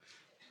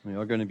We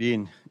are going to be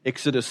in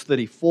Exodus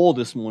 34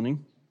 this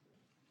morning.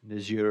 And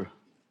as you're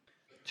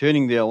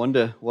turning there, I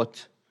wonder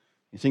what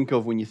you think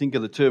of when you think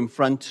of the term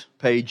front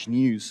page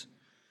news.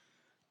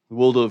 The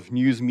world of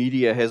news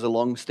media has a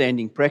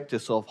long-standing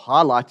practice of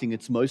highlighting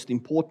its most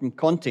important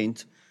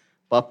content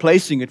by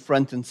placing it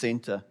front and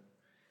center.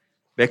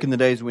 Back in the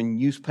days when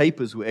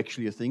newspapers were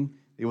actually a thing,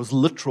 there was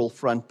literal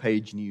front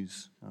page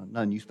news.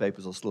 No,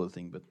 newspapers are still a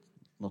thing, but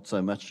not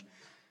so much.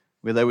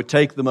 Where they would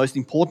take the most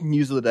important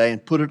news of the day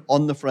and put it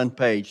on the front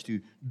page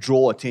to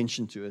draw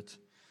attention to it.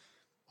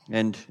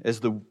 And as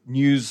the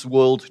news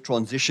world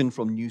transitioned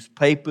from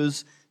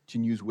newspapers to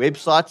news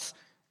websites,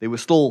 there were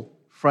still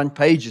front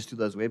pages to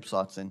those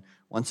websites. And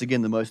once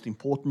again, the most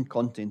important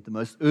content, the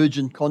most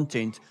urgent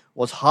content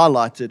was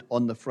highlighted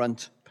on the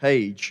front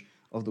page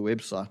of the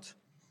website.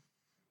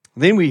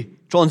 Then we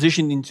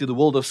transitioned into the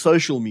world of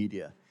social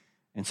media.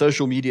 And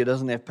social media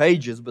doesn't have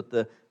pages, but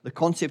the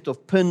concept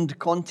of pinned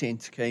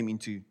content came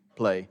into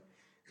play,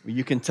 where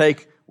you can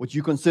take what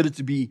you consider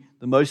to be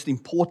the most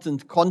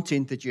important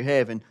content that you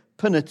have and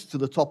pin it to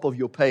the top of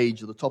your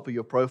page or the top of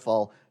your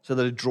profile so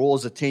that it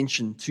draws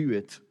attention to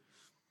it.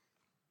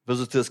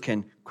 Visitors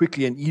can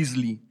quickly and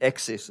easily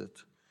access it.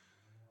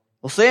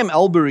 Well, Sam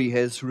Albury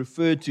has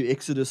referred to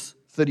Exodus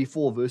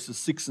 34 verses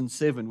 6 and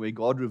 7, where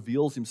God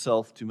reveals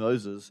himself to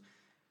Moses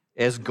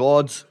as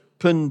God's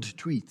pinned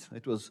tweet.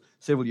 It was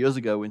several years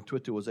ago when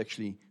Twitter was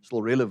actually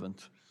still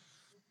relevant.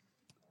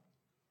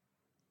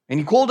 And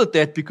he called it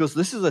that because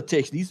this is a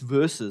text, these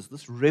verses,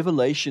 this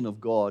revelation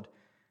of God,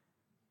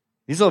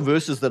 these are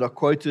verses that are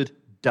quoted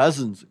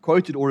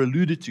or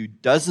alluded to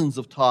dozens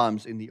of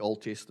times in the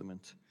Old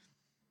Testament.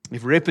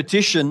 If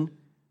repetition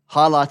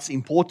highlights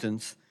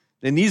importance,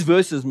 then these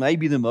verses may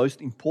be the most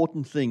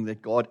important thing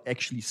that God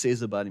actually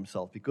says about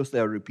himself because they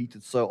are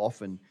repeated so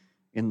often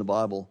in the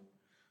Bible.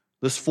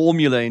 This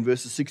formula in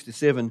verses 6 to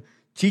 7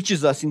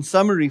 teaches us in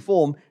summary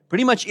form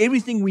pretty much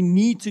everything we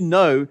need to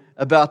know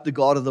about the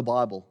God of the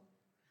Bible.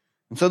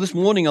 And so this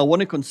morning I want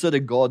to consider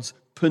God's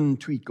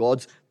pinned tweet,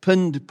 God's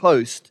pinned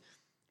post,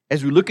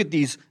 as we look at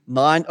these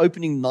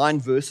opening 9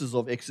 verses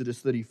of Exodus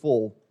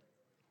 34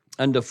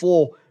 under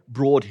 4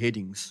 broad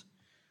headings.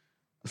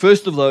 The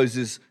first of those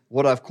is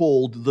what I've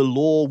called the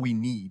law we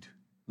need.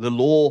 The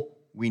law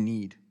we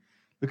need.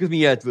 Look with me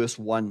here at verse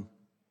 1.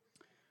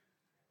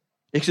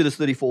 Exodus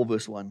 34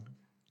 verse 1.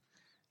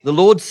 The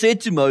Lord said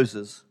to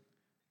Moses,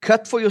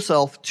 "Cut for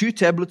yourself 2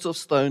 tablets of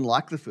stone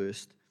like the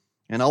first,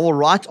 and I will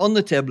write on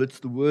the tablets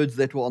the words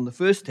that were on the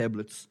first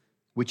tablets,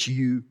 which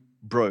you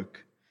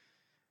broke."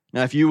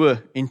 Now, if you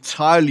were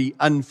entirely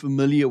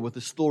unfamiliar with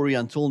the story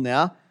until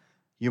now,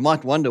 you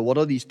might wonder, what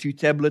are these 2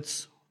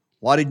 tablets?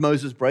 Why did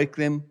Moses break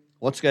them?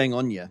 What's going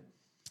on here?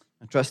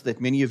 I trust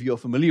that many of you are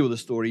familiar with the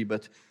story,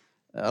 but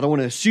I don't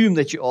want to assume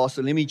that you are,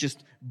 so let me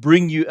just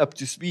bring you up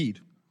to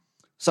speed.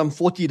 Some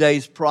 40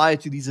 days prior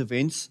to these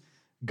events,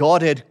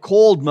 God had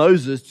called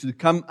Moses to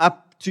come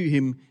up to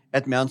him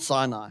at Mount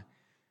Sinai.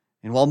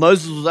 And while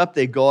Moses was up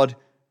there, God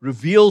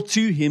revealed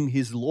to him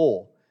his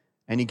law,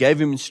 and he gave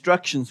him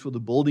instructions for the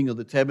building of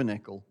the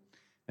tabernacle.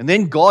 And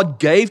then God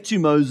gave to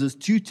Moses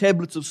 2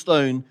 tablets of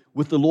stone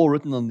with the law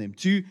written on them.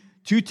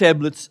 Two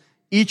tablets,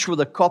 each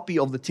with a copy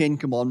of the 10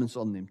 commandments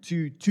on them.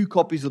 Two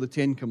copies of the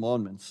 10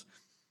 commandments,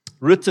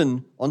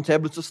 written on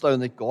tablets of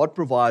stone that God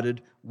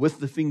provided with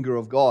the finger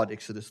of God,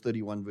 Exodus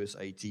 31 verse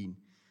 18.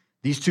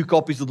 These 2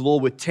 copies of the law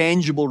were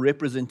tangible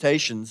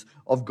representations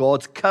of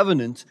God's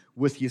covenant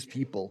with his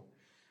people.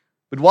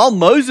 But while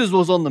Moses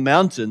was on the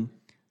mountain,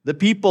 the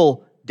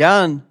people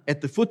down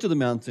at the foot of the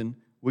mountain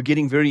were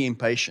getting very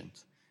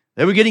impatient.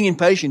 They were getting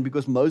impatient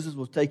because Moses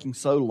was taking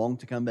so long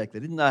to come back.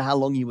 They didn't know how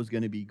long he was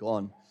going to be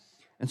gone.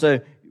 And so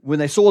when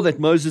they saw that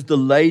Moses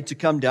delayed to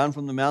come down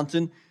from the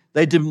mountain,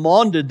 they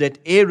demanded that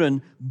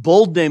Aaron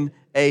build them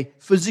a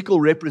physical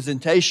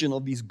representation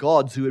of these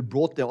gods who had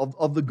brought them,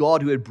 of the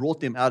God who had brought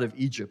them out of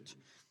Egypt.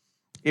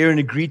 Aaron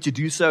agreed to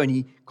do so, and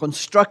he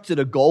constructed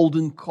a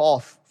golden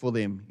calf for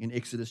them in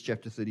Exodus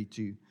chapter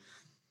 32.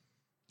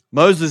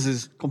 Moses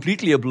is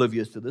completely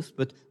oblivious to this,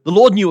 but the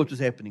Lord knew what was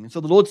happening. And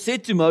so the Lord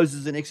said to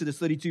Moses in Exodus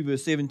 32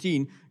 verse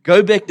 17,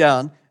 "Go back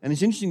down," and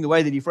it's interesting the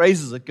way that he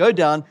phrases it, "Go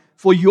down,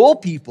 for your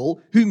people,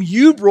 whom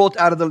you brought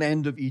out of the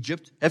land of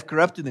Egypt, have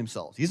corrupted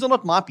themselves." These are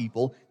not my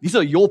people, these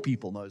are your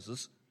people,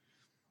 Moses.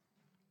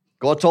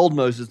 God told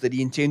Moses that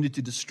he intended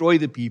to destroy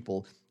the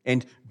people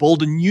and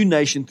build a new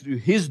nation through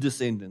his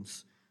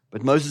descendants.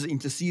 But Moses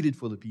interceded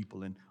for the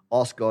people and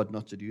asked God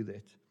not to do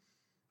that.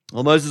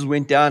 Well, Moses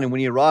went down, and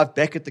when he arrived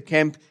back at the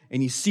camp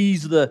and he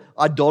sees the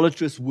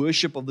idolatrous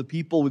worship of the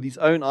people with his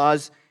own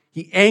eyes,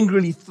 he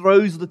angrily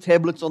throws the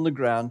tablets on the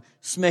ground,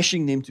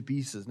 smashing them to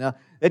pieces. Now,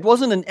 that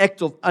wasn't an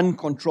act of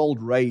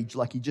uncontrolled rage,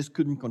 like he just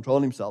couldn't control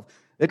himself.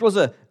 That was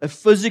a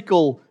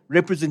physical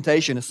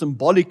representation, a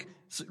symbolic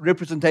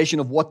representation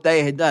of what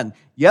they had done.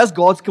 He has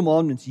God's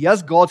commandments, he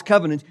has God's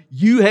covenant,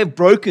 you have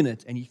broken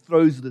it. And he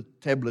throws the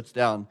tablets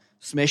down,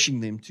 smashing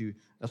them to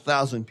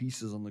 1,000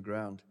 pieces on the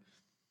ground.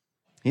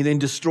 He then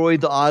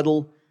destroyed the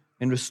idol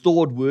and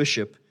restored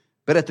worship,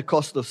 but at the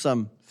cost of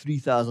some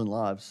 3,000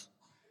 lives.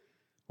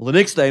 Well, the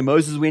next day,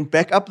 Moses went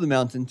back up the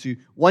mountain to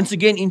once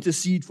again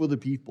intercede for the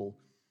people.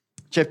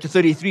 Chapter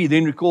 33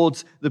 then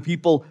records the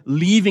people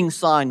leaving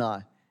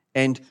Sinai,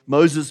 and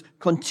Moses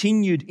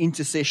continued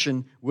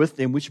intercession with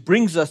them, which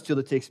brings us to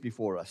the text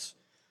before us.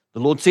 The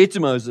Lord said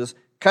to Moses,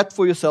 "Cut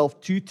for yourself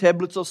 2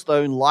 tablets of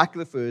stone like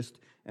the first,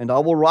 and I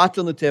will write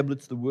on the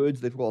tablets the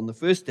words that were on the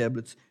first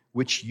tablets,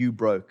 which you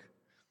broke."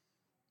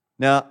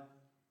 Now,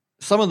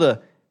 some of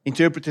the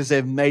interpreters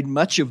have made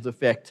much of the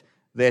fact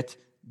that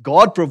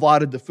God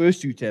provided the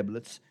first 2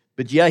 tablets,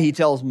 but here he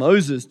tells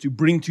Moses to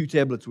bring 2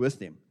 tablets with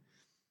him.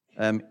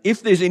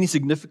 If there's any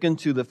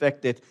significance to the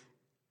fact that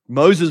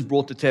Moses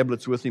brought the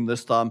tablets with him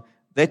this time,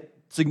 that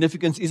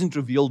significance isn't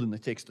revealed in the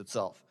text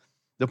itself.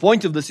 The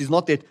point of this is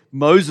not that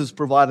Moses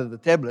provided the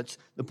tablets.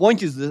 The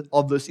point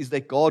of this is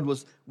that God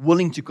was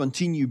willing to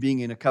continue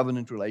being in a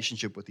covenant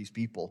relationship with his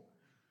people.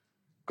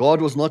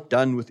 God was not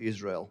done with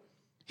Israel.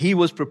 He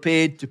was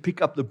prepared to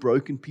pick up the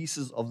broken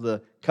pieces of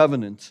the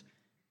covenant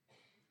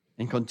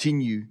and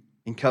continue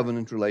in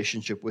covenant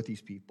relationship with his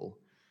people.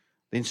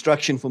 The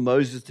instruction for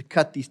Moses to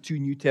cut these 2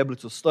 new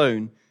tablets of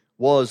stone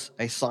was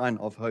a sign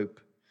of hope.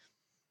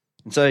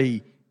 And so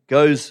he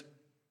goes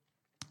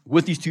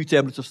with these 2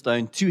 tablets of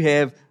stone to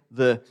have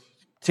the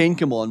 10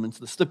 commandments,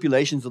 the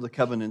stipulations of the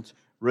covenant,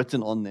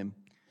 written on them.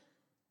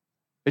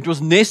 It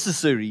was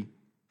necessary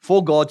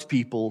for God's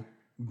people,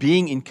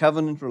 being in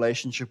covenant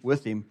relationship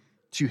with him,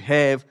 to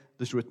have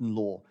this written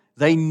law.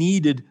 They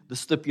needed the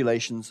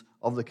stipulations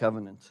of the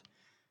covenant.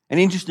 And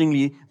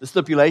interestingly, the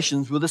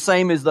stipulations were the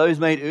same as those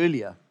made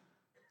earlier.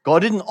 God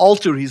didn't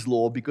alter his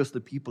law because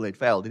the people had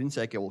failed. He didn't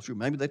say, okay, well, sure,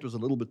 maybe that was a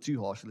little bit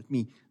too harsh. Let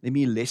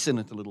me lessen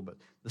it a little bit.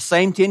 The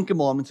same 10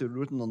 commandments that were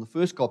written on the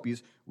first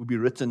copies would be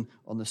written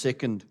on the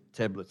second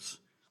tablets.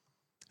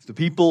 If the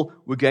people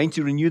were going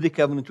to renew their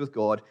covenant with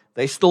God,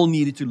 they still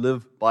needed to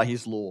live by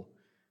his law.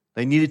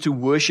 They needed to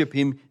worship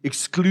him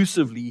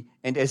exclusively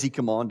and as he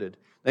commanded.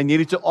 They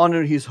needed to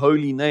honor his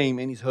holy name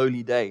and his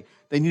holy day.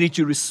 They needed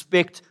to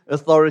respect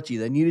authority.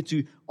 They needed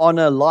to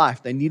honor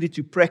life. They needed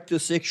to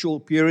practice sexual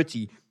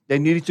purity. They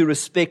needed to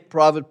respect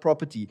private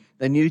property.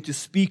 They needed to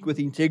speak with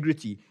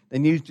integrity. They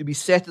needed to be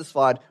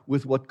satisfied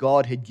with what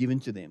God had given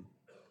to them.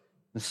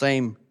 The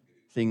same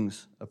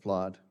things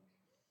applied.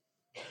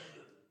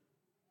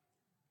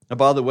 Now,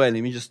 by the way,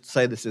 let me just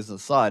say this as an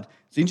aside.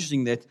 It's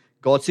interesting that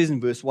God says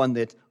in verse 1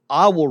 that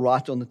I will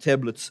write on the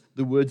tablets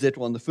the words that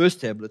were on the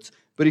first tablets.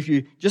 But if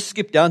you just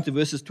skip down to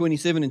verses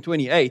 27 and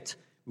 28,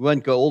 we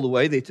won't go all the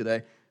way there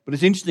today. But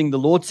it's interesting, the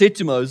Lord said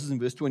to Moses in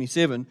verse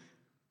 27,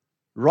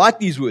 "Write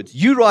these words,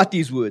 you write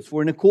these words,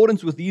 for in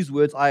accordance with these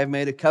words I have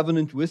made a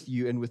covenant with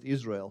you and with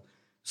Israel."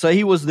 So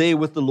he was there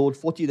with the Lord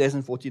 40 days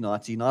and 40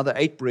 nights. He neither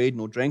ate bread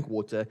nor drank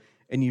water,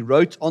 and he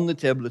wrote on the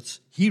tablets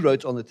the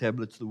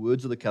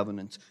words of the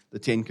covenant, the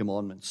 10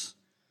 commandments.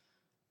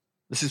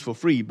 This is for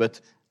free, but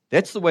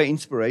that's the way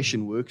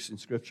inspiration works in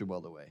Scripture, by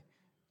the way.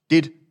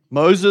 Did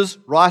Moses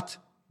write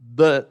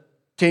the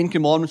 10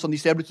 commandments on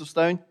these tablets of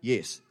stone?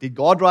 Yes. Did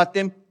God write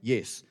them?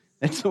 Yes.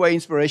 That's the way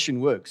inspiration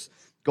works.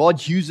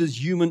 God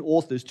uses human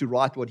authors to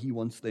write what he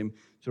wants them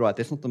to write.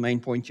 That's not the main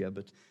point here,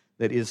 but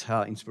that is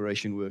how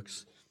inspiration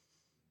works.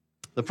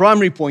 The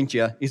primary point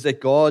here is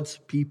that God's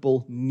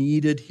people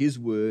needed his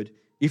word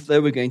if they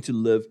were going to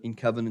live in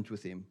covenant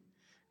with him.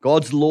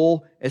 God's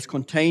law, as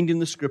contained in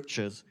the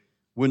scriptures,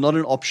 were not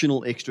an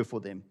optional extra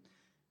for them.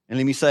 And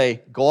let me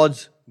say,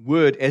 God's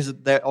word, as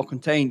they are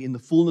contained in the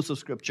fullness of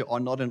Scripture, are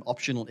not an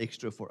optional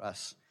extra for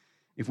us.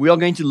 If we are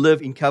going to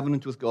live in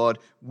covenant with God,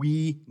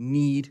 we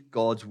need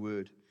God's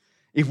word.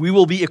 If we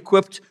will be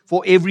equipped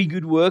for every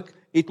good work,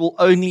 it will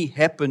only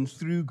happen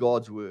through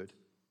God's word.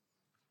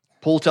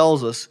 Paul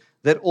tells us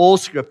that all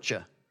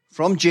Scripture,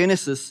 from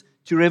Genesis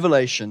to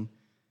Revelation,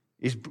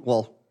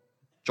 Paul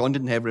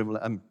didn't have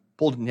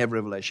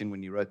Revelation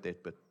when he wrote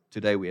that, but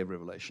today we have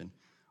Revelation.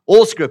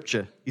 All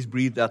Scripture is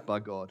breathed out by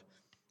God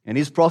and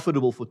is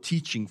profitable for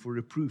teaching, for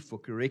reproof, for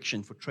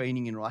correction, for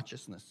training in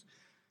righteousness.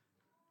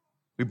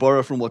 We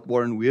borrow from what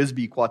Warren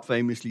Wiersbe quite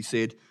famously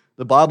said,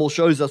 the Bible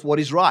shows us what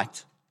is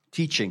right,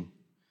 teaching.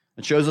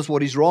 It shows us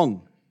what is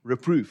wrong,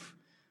 reproof.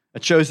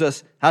 It shows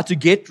us how to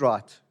get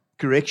right,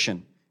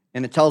 correction.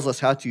 And it tells us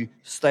how to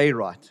stay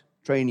right,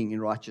 training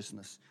in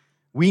righteousness.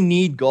 We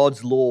need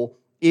God's law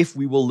if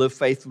we will live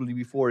faithfully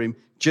before him,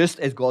 just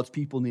as God's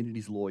people needed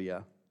his law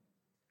here.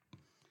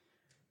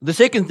 The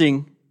second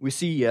thing we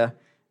see here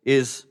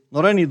is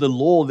not only the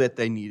law that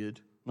they needed,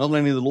 not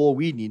only the law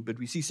we need, but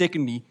we see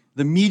secondly,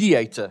 the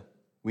mediator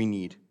we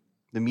need.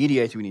 The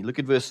mediator we need. Look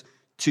at verse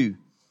 2.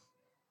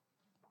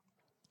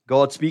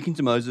 God speaking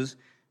to Moses,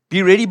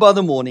 "Be ready by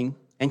the morning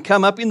and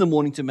come up in the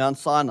morning to Mount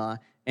Sinai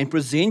and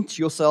present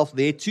yourself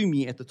there to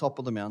me at the top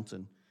of the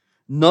mountain.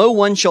 No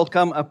one shall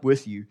come up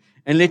with you,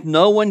 and let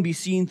no one be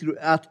seen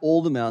throughout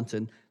all the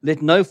mountain.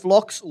 Let no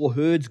flocks or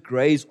herds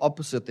graze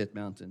opposite that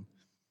mountain."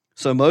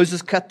 So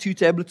Moses cut 2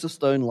 tablets of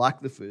stone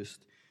like the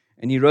first,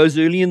 and he rose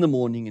early in the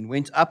morning and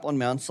went up on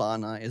Mount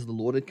Sinai as the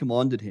Lord had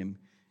commanded him,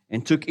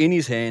 and took in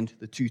his hand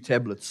the 2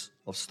 tablets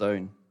of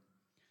stone.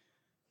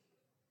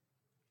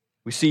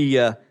 We see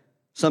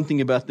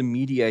something about the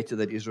mediator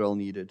that Israel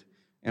needed,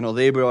 and are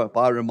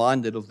thereby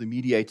reminded of the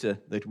mediator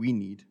that we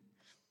need.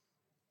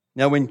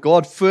 Now, when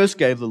God first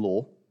gave the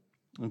law,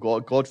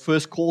 God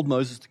first called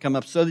Moses to come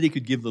up so that he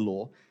could give the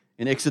law,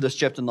 in Exodus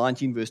chapter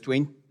 19,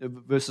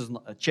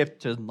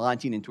 chapter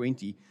 19 and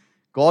 20,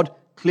 God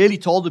clearly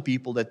told the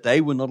people that they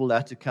were not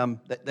allowed to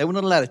come, that they were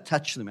not allowed to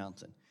touch the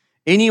mountain.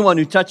 Anyone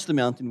who touched the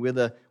mountain,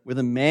 whether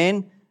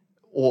man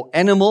or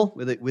animal,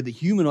 whether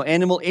human or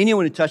animal,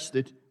 anyone who touched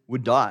it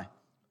would die.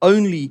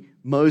 Only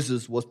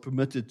Moses was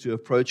permitted to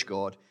approach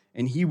God,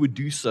 and he would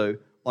do so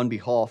on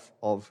behalf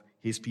of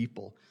his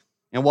people.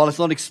 And while it's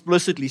not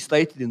explicitly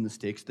stated in this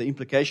text, the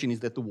implication is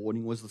that the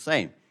warning was the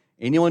same.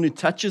 Anyone who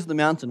touches the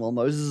mountain while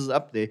Moses is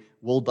up there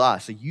will die.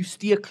 So you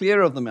steer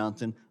clear of the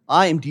mountain.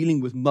 I am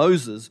dealing with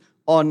Moses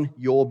on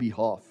your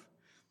behalf.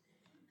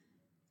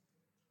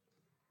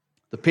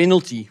 The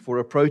penalty for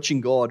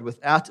approaching God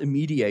without a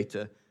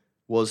mediator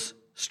was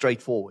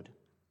straightforward.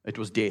 It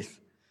was death.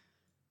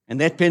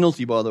 And that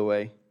penalty, by the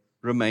way,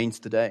 remains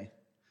today.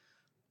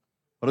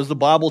 What does the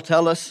Bible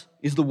tell us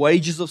is the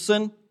wages of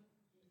sin?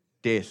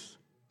 Death.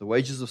 The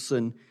wages of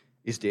sin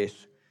is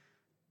death.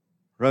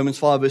 Romans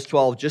 5 verse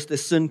 12, just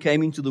as sin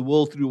came into the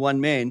world through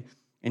one man,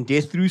 and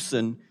death through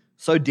sin,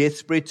 so death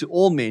spread to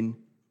all men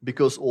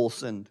because all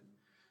sinned.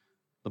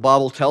 The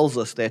Bible tells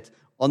us that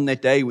on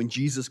that day when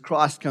Jesus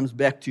Christ comes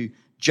back to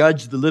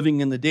judge the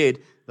living and the dead,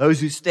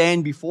 those who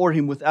stand before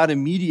him without a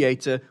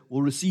mediator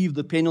will receive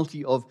the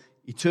penalty of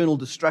eternal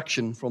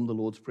destruction from the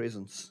Lord's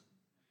presence.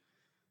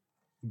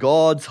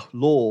 God's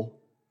law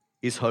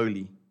is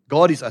holy.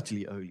 God is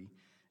utterly holy,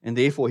 and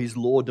therefore his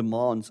law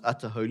demands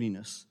utter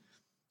holiness.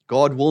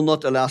 God will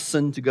not allow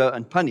sin to go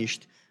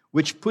unpunished,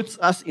 which puts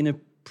us in a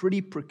pretty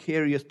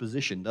precarious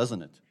position,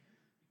 doesn't it?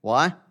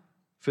 Why?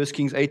 1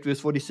 Kings 8 verse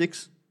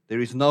 46,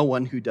 there is no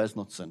one who does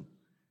not sin.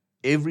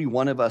 Every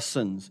one of us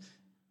sins.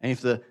 And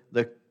if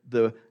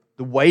the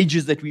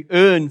wages that we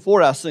earn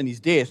for our sin is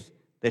death,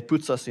 that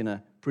puts us in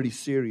a pretty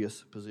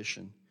serious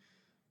position.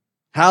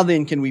 How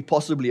then can we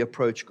possibly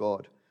approach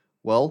God?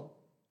 Well,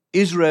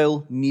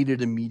 Israel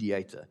needed a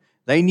mediator.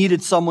 They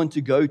needed someone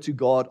to go to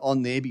God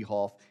on their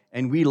behalf,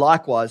 and we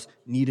likewise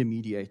need a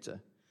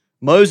mediator.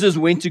 Moses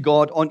went to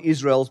God on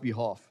Israel's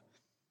behalf.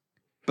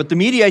 But the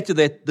mediator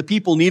that the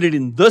people needed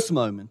in this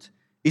moment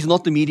is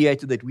not the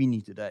mediator that we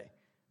need today.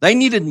 They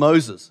needed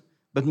Moses,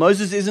 but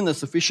Moses isn't a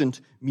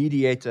sufficient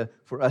mediator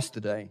for us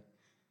today.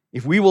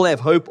 If we will have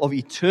hope of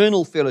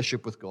eternal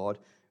fellowship with God,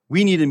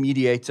 we need a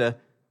mediator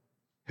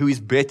who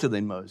is better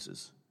than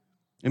Moses.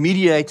 A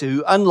mediator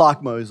who,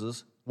 unlike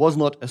Moses, was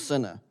not a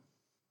sinner.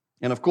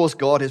 And of course,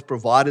 God has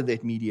provided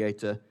that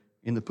mediator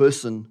in the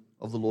person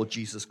of the Lord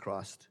Jesus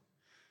Christ.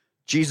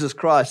 Jesus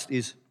Christ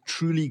is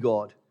truly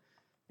God,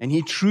 and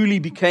he truly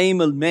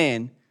became a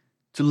man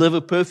to live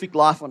a perfect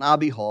life on our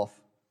behalf,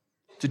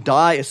 to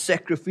die a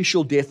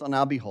sacrificial death on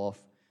our behalf,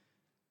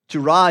 to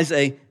rise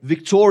a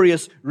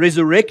victorious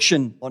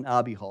resurrection on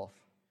our behalf.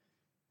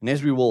 And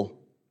as we will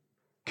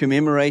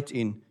commemorate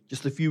in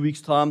just a few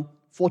weeks' time,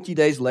 40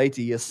 days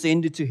later, he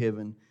ascended to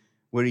heaven,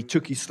 where he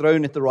took his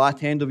throne at the right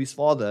hand of his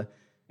Father.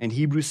 And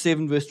Hebrews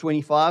 7 verse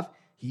 25,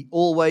 he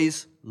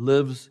always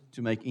lives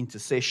to make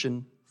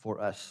intercession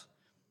for us.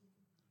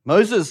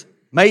 Moses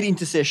made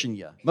intercession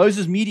here.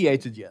 Moses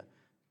mediated here.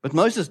 But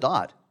Moses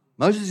died.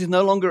 Moses is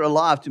no longer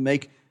alive to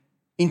make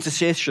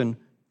intercession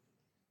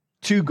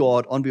to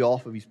God on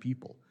behalf of his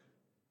people.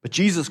 But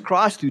Jesus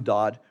Christ, who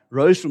died,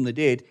 rose from the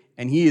dead,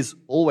 and he is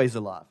always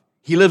alive.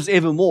 He lives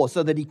evermore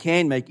so that he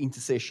can make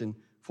intercession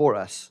for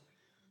us.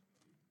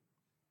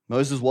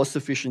 Moses was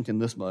sufficient in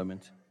this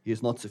moment. He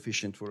is not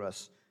sufficient for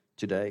us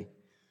today.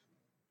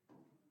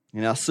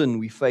 In our sin,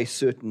 we face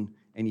certain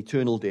and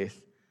eternal death.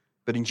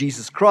 But in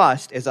Jesus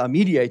Christ, as our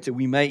mediator,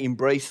 we may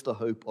embrace the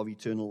hope of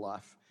eternal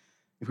life.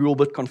 If we will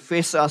but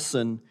confess our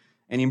sin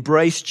and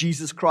embrace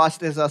Jesus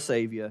Christ as our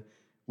Savior,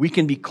 we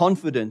can be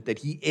confident that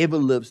he ever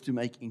lives to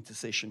make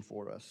intercession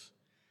for us.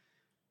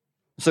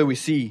 So we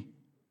see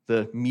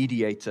the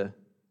mediator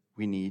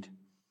we need.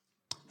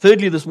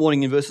 Thirdly, this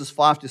morning in verses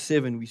 5 to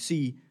 7, we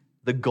see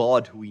the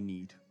God we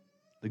need.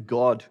 The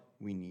God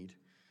we need.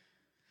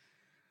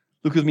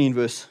 Look with me in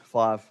verse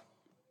 5.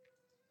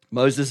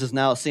 Moses has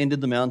now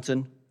ascended the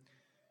mountain,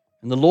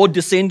 and the Lord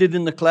descended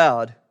in the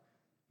cloud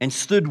and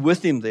stood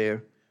with him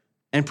there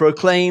and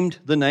proclaimed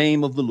the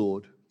name of the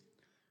Lord.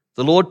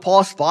 The Lord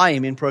passed by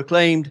him and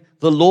proclaimed,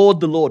 the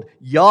Lord,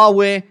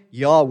 Yahweh,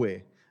 Yahweh,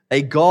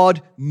 a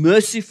God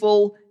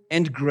merciful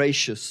and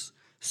gracious,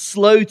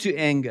 slow to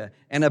anger,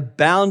 and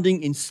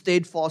abounding in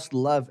steadfast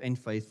love and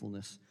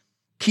faithfulness,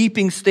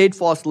 keeping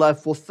steadfast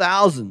love for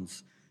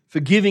thousands,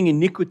 forgiving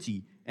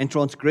iniquity and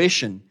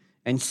transgression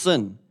and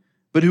sin,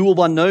 but who will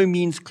by no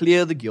means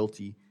clear the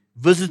guilty,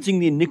 visiting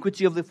the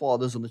iniquity of their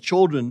fathers on the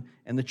children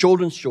and the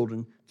children's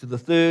children to the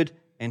third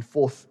and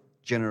fourth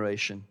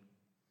generation.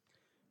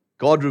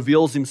 God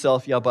reveals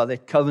himself here by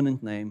that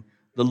covenant name,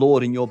 the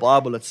Lord. In your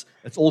Bible, it's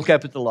all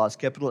capitalized,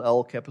 capital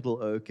L,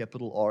 capital O,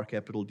 capital R,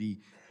 capital D.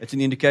 It's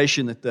an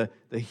indication that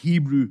the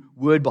Hebrew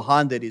word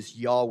behind that is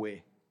Yahweh.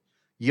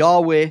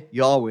 Yahweh,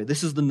 Yahweh.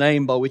 This is the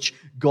name by which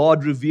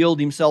God revealed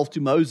himself to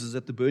Moses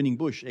at the burning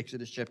bush,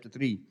 Exodus chapter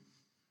 3.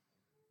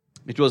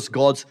 It was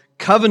God's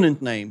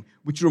covenant name,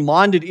 which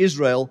reminded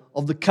Israel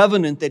of the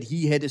covenant that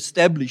he had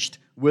established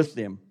with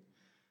them.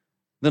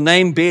 The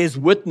name bears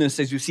witness,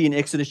 as you see in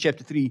Exodus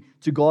chapter 3,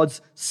 to God's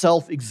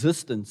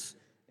self-existence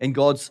and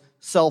God's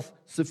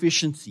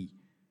self-sufficiency.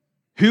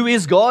 Who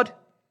is God?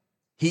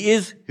 He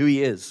is who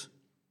He is.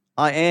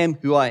 I am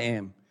who I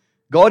am.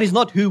 God is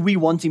not who we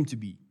want Him to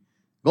be.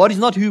 God is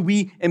not who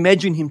we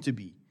imagine Him to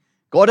be.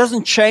 God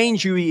doesn't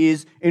change who He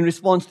is in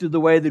response to the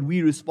way that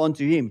we respond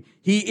to Him.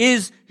 He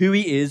is who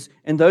He is,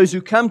 and those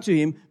who come to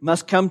Him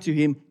must come to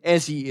Him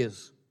as He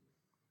is.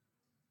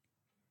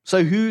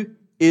 So who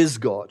is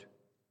God?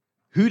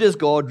 Who does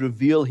God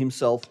reveal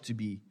Himself to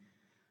be?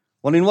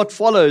 Well, in what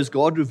follows,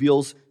 God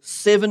reveals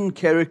 7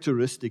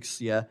 characteristics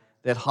here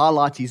that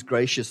highlight His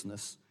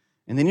graciousness.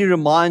 And then He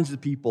reminds the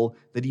people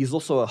that He is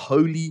also a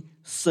holy,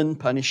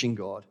 sin-punishing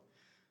God.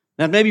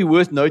 Now, it may be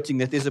worth noting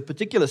that there's a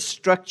particular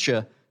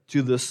structure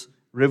to this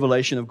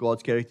revelation of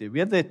God's character. We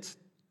have that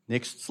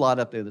next slide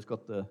up there that's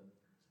got the...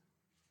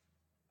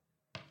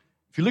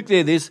 If you look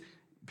there, there's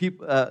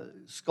people,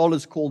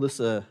 scholars call this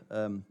a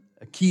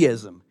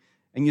chiasm.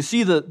 And you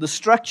see the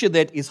structure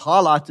that is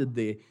highlighted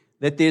there,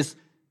 that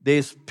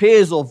there's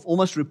pairs of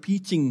almost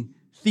repeating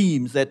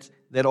themes that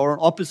are on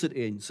opposite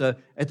ends. So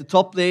at the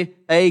top there,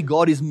 A,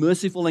 God is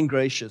merciful and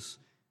gracious.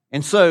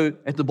 And so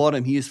at the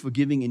bottom, He is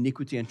forgiving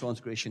iniquity and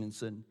transgression and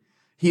sin.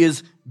 He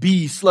is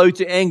B, slow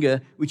to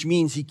anger, which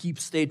means He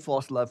keeps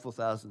steadfast love for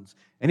thousands.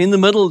 And in the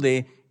middle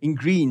there, in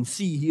green,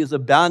 C, He is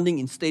abounding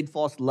in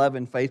steadfast love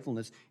and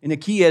faithfulness. In a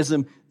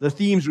chiasm, the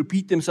themes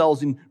repeat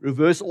themselves in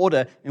reverse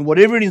order, and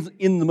whatever it is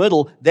in the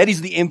middle, that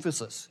is the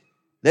emphasis.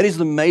 That is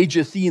the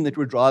major theme that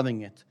we're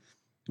driving at.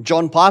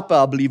 John Piper,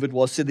 I believe it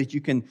was, said that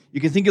you can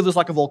think of this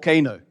like a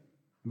volcano.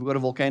 We've got a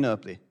volcano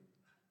up there.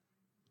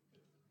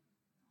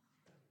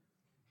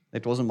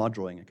 That wasn't my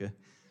drawing, okay?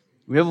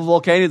 We have a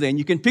volcano there, and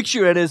you can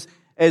picture it as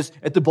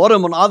at the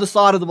bottom, on either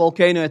side of the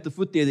volcano, at the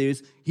foot there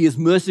is, He is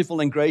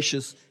merciful and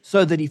gracious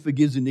so that He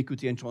forgives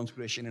iniquity and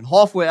transgression. And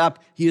halfway up,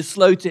 He is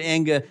slow to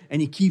anger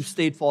and He keeps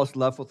steadfast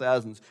love for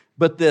thousands.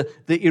 But the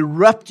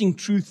erupting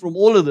truth from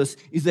all of this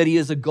is that He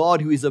is a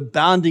God who is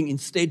abounding in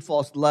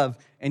steadfast love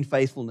and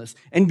faithfulness.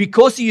 And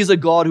because He is a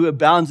God who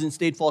abounds in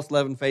steadfast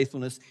love and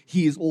faithfulness,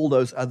 He is all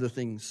those other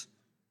things.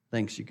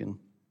 Thanks, you can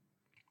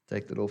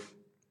take that off.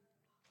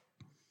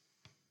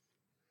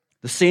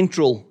 The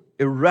central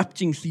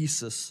erupting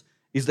thesis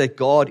is that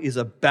God is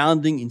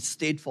abounding in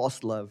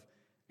steadfast love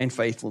and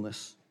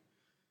faithfulness.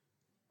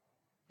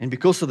 And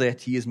because of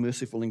that, He is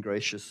merciful and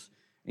gracious,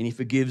 and He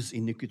forgives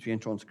iniquity and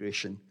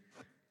transgression.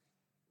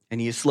 And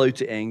He is slow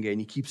to anger, and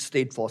He keeps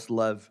steadfast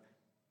love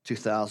to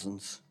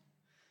thousands.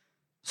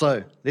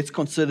 So, let's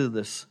consider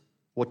this,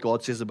 what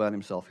God says about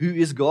Himself. Who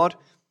is God?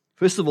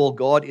 First of all,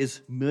 God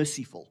is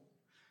merciful.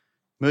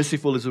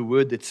 Merciful is a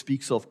word that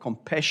speaks of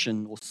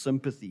compassion or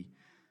sympathy.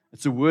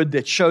 It's a word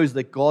that shows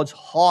that God's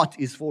heart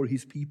is for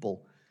His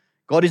people.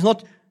 God is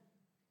not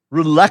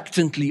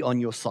reluctantly on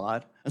your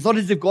side. It's not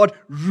as if God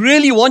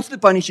really wants to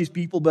punish His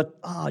people, but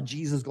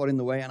Jesus got in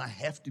the way and I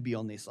have to be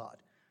on their side.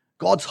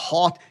 God's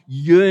heart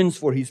yearns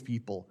for His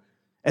people.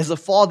 As a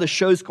father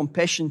shows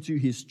compassion to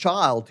his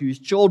child, to his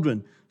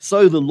children,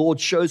 so the Lord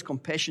shows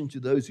compassion to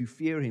those who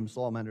fear Him.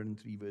 Psalm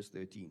 103 verse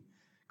 13.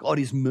 God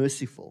is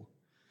merciful.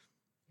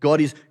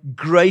 God is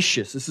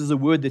gracious. This is a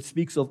word that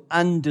speaks of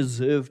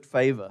undeserved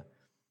favor.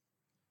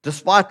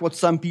 Despite what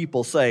some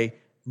people say,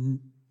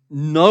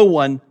 no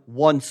one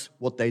wants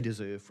what they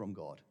deserve from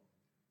God.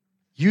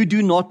 You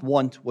do not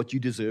want what you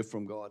deserve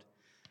from God.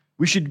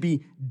 We should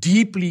be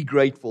deeply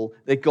grateful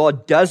that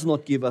God does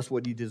not give us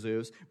what He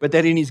deserves, but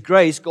that in His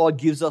grace, God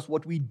gives us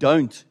what we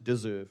don't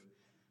deserve.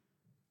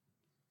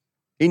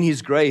 In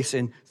His grace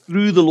and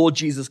through the Lord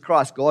Jesus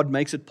Christ, God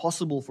makes it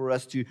possible for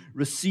us to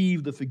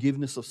receive the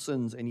forgiveness of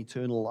sins and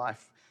eternal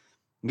life.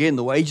 Again,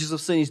 the wages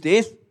of sin is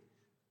death,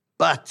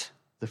 but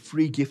the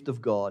free gift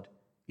of God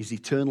is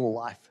eternal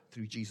life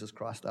through Jesus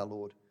Christ our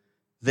Lord.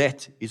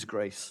 That is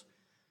grace.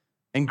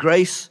 And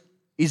grace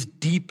is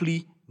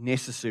deeply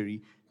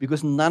necessary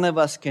because none of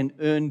us can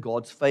earn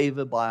God's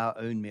favor by our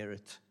own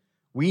merit.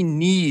 We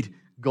need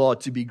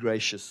God to be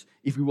gracious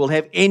if we will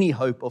have any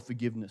hope of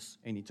forgiveness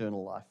and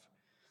eternal life.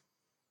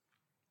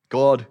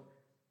 God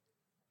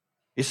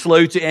is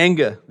slow to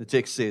anger, the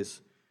text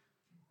says.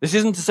 This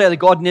isn't to say that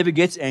God never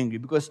gets angry,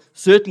 because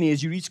certainly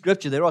as you read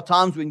Scripture, there are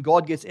times when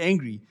God gets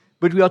angry.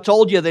 But we are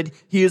told here that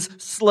He is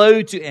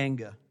slow to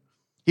anger.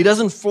 He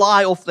doesn't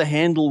fly off the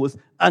handle with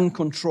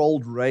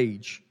uncontrolled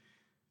rage.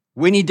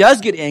 When He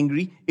does get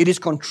angry, it is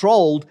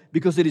controlled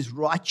because it is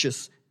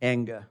righteous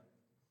anger.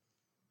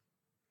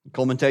 A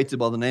commentator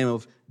by the name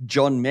of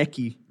John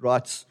Mackey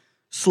writes,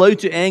 slow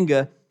to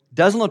anger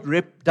does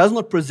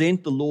not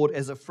present the Lord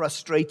as a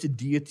frustrated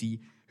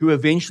deity who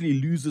eventually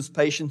loses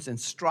patience and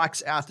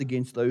strikes out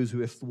against those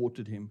who have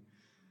thwarted Him.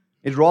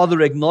 It rather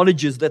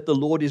acknowledges that the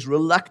Lord is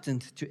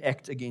reluctant to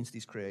act against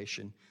His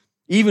creation,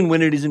 even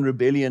when it is in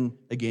rebellion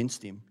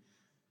against Him.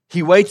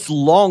 He waits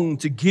long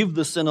to give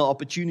the sinner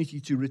opportunity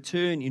to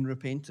return in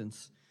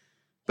repentance.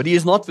 But He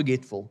is not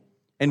forgetful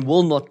and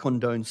will not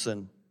condone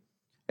sin.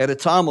 At a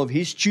time of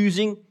His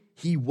choosing,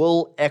 He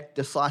will act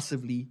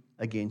decisively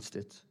against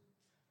it.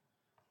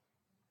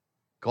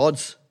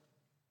 God's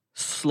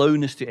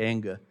slowness to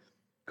anger,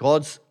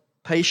 God's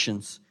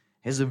patience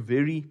has a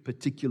very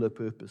particular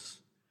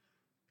purpose.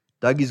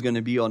 Doug is going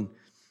to be on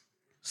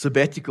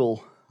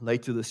sabbatical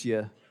later this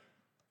year.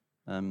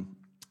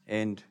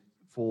 And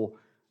for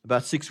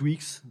about 6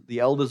 weeks, the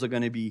elders are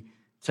going to be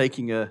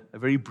taking a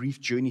very brief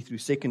journey through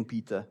 2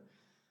 Peter.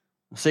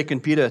 2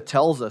 Peter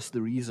tells us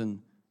the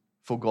reason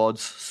for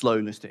God's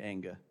slowness to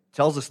anger,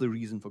 tells us the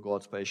reason for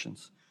God's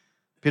patience.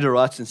 Peter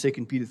writes in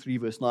 2 Peter 3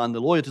 verse 9, the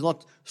Lord is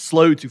not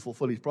slow to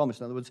fulfill His promise.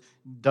 In other words,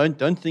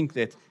 don't think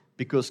that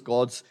because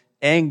God's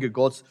anger,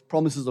 God's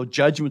promises of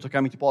judgment are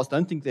coming to pass,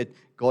 don't think that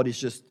God is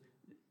just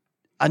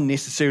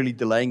unnecessarily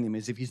delaying them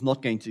as if He's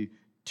not going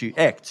to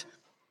act.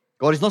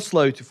 God is not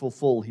slow to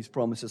fulfill His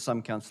promises,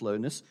 some count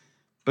slowness,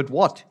 but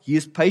what? He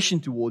is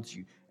patient towards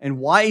you. And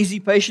why is He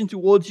patient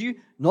towards you?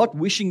 Not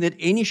wishing that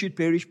any should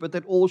perish, but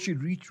that all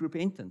should reach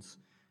repentance.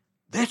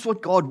 That's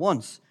what God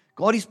wants.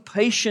 God is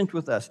patient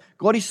with us.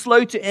 God is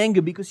slow to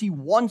anger because He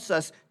wants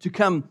us to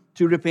come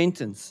to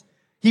repentance.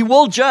 He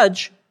will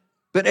judge,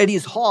 but at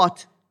His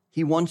heart,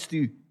 He wants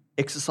to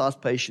exercise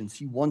patience.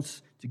 He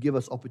wants to give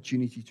us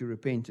opportunity to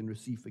repent and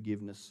receive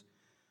forgiveness.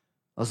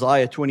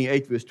 Isaiah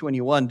 28 verse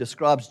 21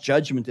 describes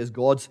judgment as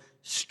God's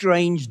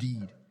strange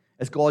deed,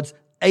 as God's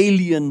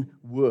alien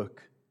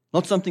work.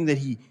 Not something that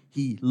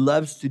He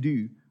loves to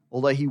do,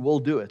 although He will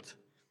do it.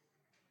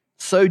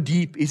 So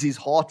deep is His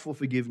heart for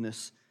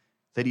forgiveness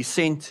that He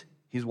sent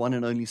His one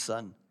and only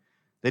Son,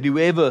 that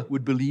whoever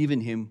would believe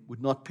in Him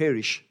would not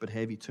perish but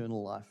have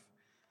eternal life.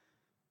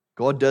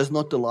 God does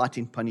not delight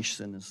in punish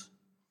sinners.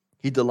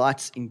 He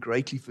delights in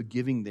greatly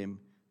forgiving them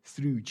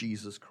through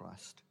Jesus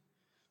Christ.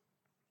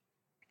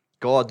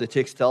 God, the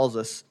text tells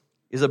us,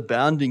 is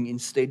abounding in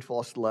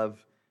steadfast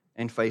love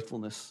and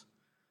faithfulness.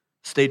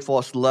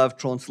 Steadfast love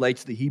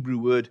translates the Hebrew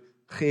word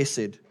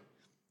chesed,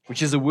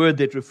 which is a word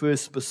that refers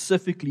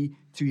specifically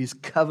to His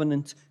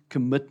covenant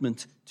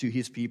commitment to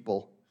His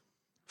people.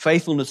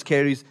 Faithfulness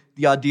carries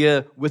the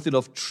idea with it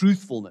of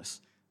truthfulness,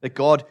 that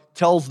God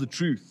tells the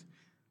truth.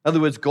 In other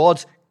words,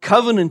 God's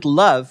covenant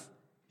love,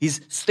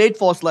 His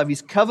steadfast love,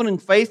 His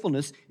covenant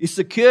faithfulness is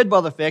secured by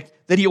the fact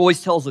that He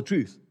always tells the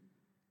truth.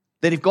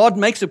 That if God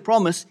makes a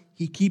promise,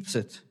 He keeps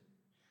it.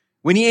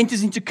 When He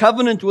enters into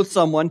covenant with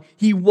someone,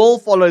 He will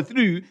follow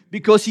through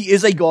because He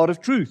is a God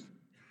of truth.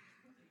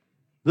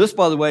 This,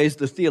 by the way, is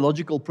the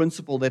theological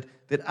principle that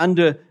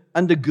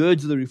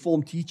undergirds the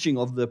Reformed teaching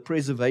of the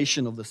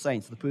preservation of the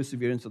saints, the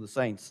perseverance of the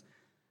saints.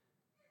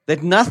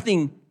 That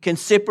nothing can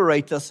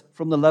separate us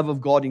from the love of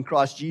God in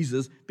Christ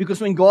Jesus,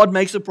 because when God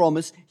makes a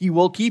promise, He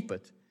will keep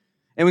it.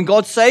 And when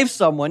God saves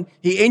someone,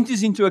 He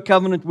enters into a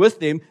covenant with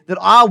them that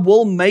I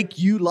will make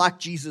you like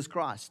Jesus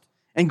Christ.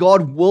 And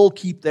God will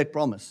keep that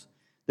promise.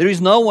 There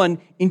is no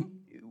one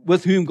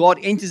with whom God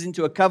enters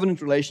into a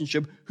covenant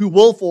relationship who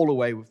will fall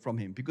away from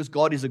Him, because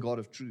God is a God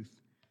of truth.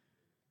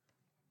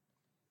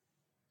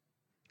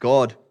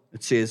 God,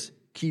 it says,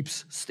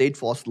 keeps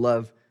steadfast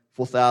love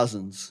for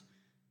thousands.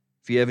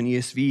 If you have an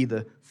ESV,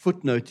 the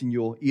footnote in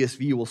your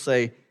ESV will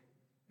say,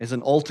 as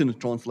an alternate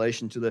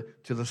translation, to the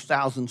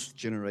 1000th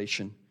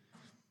generation.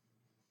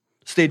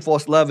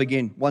 Steadfast love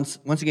again, once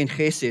again,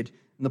 chesed.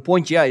 And the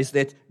point here is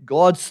that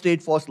God's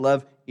steadfast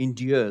love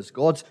endures.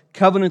 God's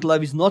covenant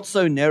love is not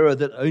so narrow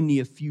that only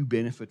a few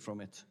benefit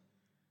from it.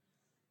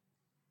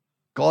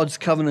 God's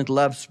covenant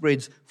love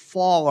spreads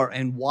far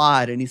and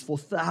wide and is for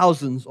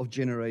thousands of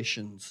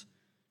generations.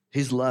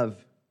 His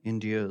love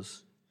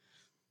endures.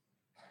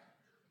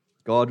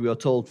 God, we are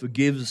told,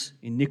 forgives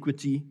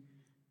iniquity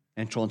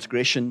and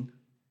transgression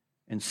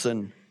and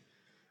sin.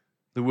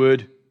 The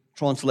word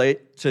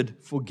translated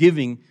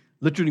forgiving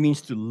literally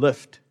means to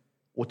lift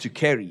or to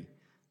carry.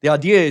 The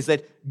idea is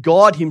that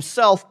God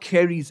Himself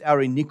carries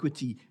our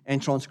iniquity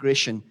and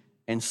transgression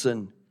and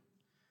sin.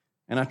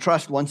 And I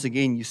trust once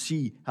again you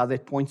see how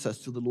that points us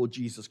to the Lord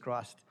Jesus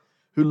Christ,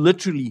 who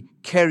literally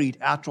carried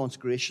our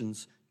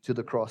transgressions to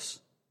the cross.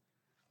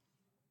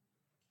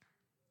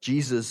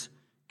 Jesus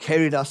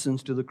carried our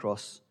sins to the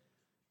cross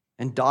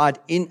and died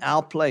in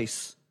our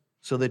place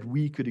so that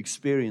we could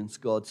experience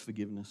God's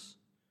forgiveness.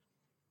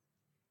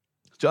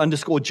 To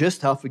underscore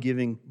just how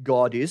forgiving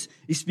God is,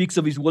 He speaks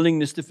of His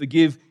willingness to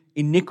forgive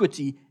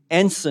iniquity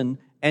and sin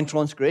and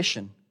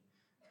transgression.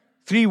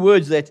 Three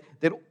words that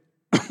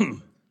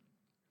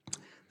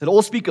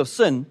all speak of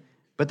sin,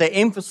 but they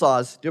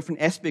emphasize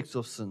different aspects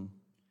of sin.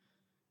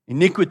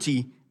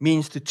 Iniquity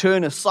means to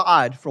turn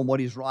aside from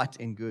what is right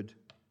and good.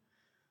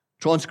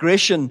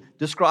 Transgression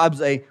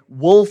describes a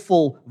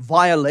willful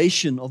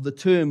violation of the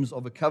terms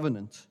of a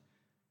covenant.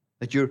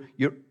 That you're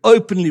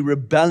openly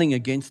rebelling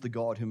against the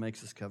God who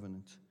makes this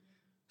covenant.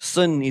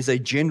 Sin is a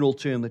general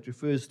term that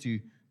refers to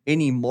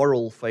any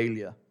moral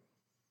failure.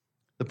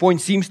 The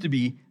point seems to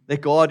be that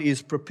God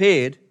is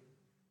prepared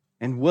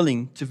and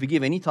willing to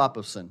forgive any type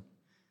of sin.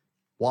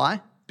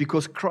 Why?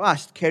 because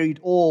Christ carried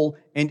all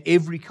and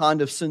every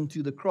kind of sin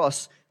to the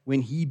cross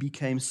when He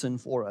became sin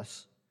for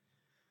us.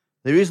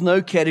 There is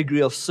no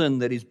category of sin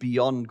that is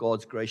beyond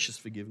God's gracious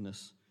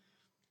forgiveness.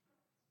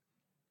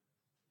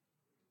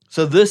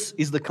 So this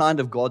is the kind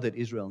of God that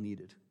Israel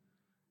needed.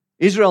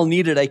 Israel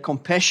needed a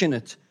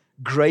compassionate,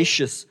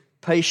 gracious,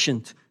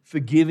 patient,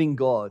 forgiving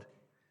God.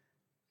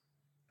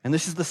 And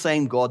this is the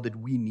same God that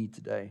we need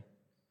today.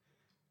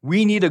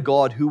 We need a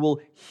God who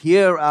will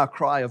hear our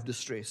cry of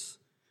distress,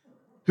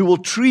 who will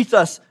treat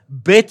us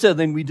better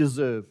than we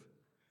deserve,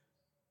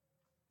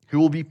 who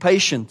will be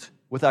patient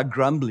with our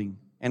grumbling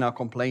and our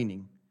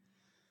complaining.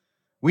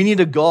 We need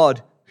a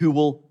God who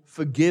will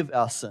forgive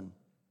our sin.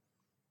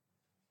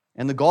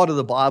 And the God of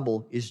the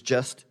Bible is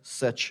just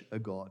such a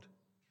God.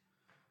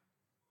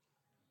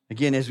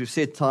 Again, as we've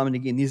said time and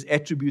again, these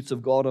attributes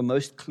of God are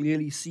most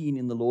clearly seen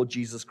in the Lord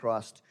Jesus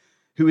Christ,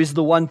 who is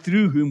the one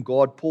through whom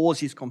God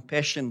pours His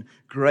compassion,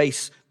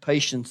 grace,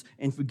 patience,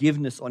 and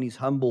forgiveness on His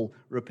humble,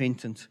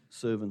 repentant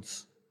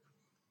servants.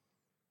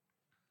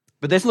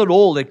 But that's not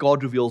all that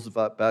God reveals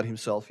about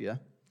Himself here.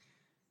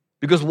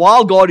 Because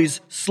while God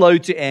is slow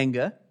to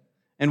anger,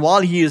 and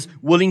while He is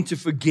willing to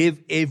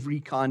forgive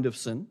every kind of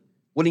sin,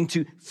 willing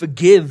to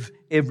forgive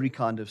every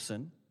kind of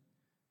sin,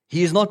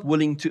 He is not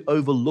willing to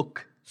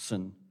overlook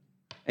sin.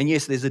 And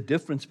yes, there's a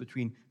difference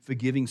between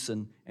forgiving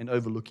sin and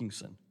overlooking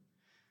sin.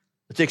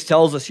 The text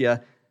tells us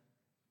here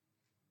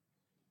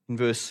in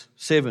verse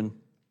 7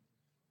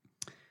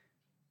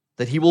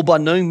 that He will by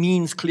no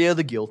means clear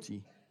the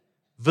guilty,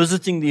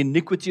 visiting the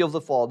iniquity of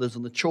the fathers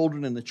and the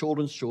children and the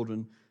children's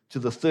children to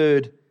the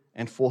third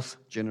and fourth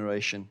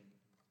generation.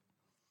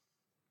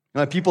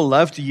 Now, people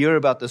love to hear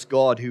about this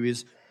God who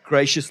is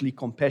graciously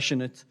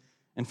compassionate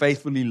and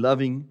faithfully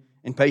loving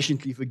and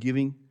patiently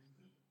forgiving.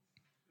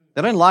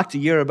 They don't like to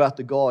hear about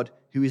the God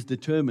who is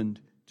determined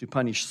to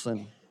punish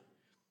sin.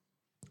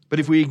 But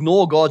if we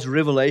ignore God's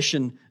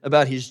revelation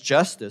about His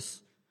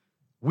justice,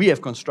 we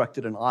have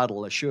constructed an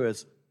idol, as sure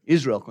as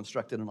Israel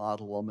constructed an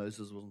idol while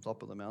Moses was on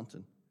top of the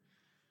mountain.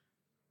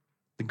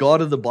 The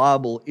God of the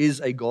Bible is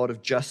a God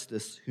of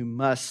justice who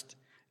must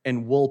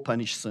and will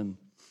punish sin.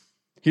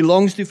 He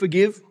longs to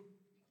forgive,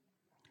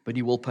 but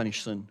He will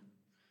punish sin.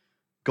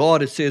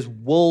 God, it says,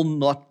 will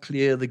not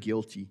clear the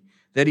guilty.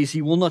 That is,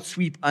 He will not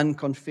sweep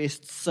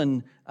unconfessed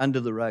sin under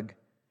the rug.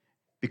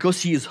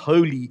 Because He is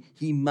holy,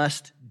 He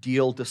must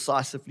deal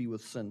decisively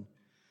with sin.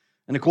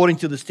 And according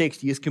to this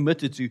text, He is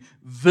committed to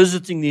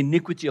visiting the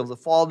iniquity of the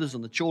fathers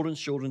and the children's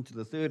children to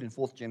the third and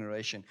fourth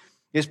generation.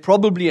 There's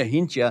probably a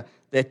hint here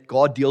that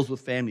God deals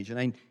with families.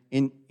 And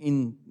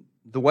in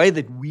the way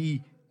that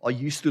we are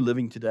used to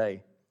living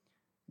today,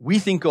 we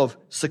think of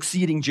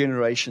succeeding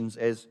generations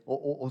as,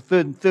 or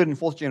third and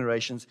fourth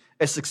generations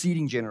as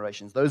succeeding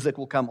generations, those that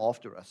will come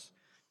after us.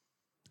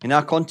 In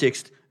our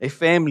context, a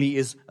family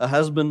is a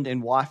husband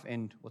and wife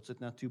and,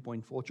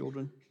 2.4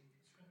 children?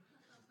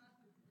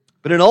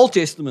 But in Old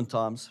Testament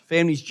times,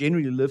 families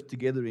generally lived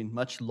together in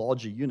much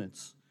larger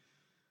units.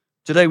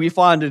 Today, we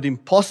find it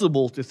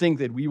impossible to think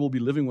that we will be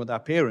living with our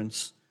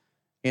parents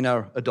in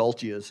our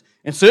adult years.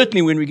 And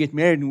certainly when we get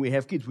married and we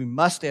have kids, we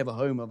must have a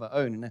home of our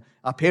own. And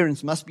our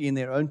parents must be in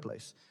their own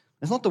place.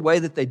 That's not the way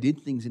that they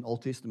did things in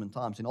Old Testament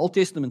times. In Old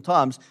Testament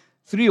times,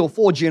 3 or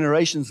 4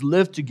 generations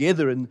lived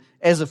together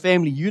as a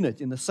family unit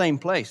in the same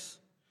place.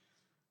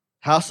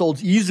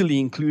 Households easily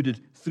included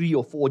 3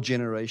 or 4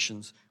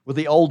 generations, with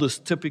the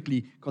oldest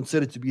typically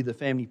considered to be the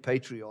family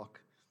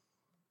patriarch.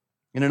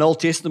 In an Old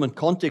Testament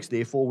context,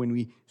 therefore, when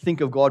we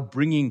think of God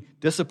bringing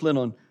discipline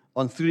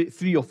on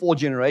 3 or 4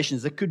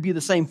 generations, it could be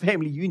the same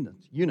family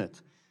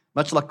unit,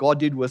 much like God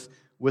did with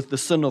the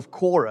sin of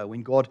Korah,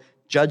 when God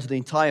judged the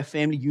entire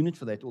family unit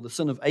for that, or the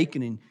sin of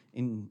Achan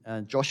in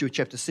Joshua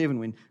chapter 7,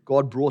 when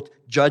God brought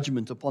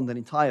judgment upon that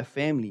entire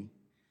family.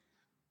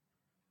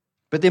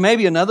 But there may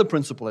be another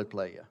principle at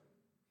play here.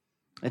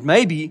 It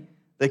may be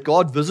that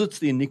God visits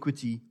the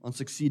iniquity on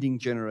succeeding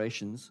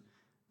generations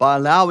by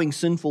allowing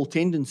sinful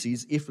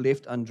tendencies, if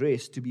left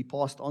undressed, to be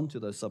passed on to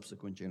those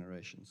subsequent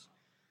generations.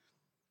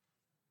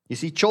 You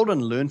see,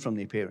 children learn from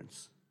their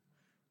parents.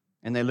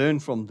 And they learn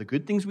from the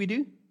good things we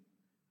do,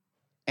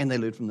 and they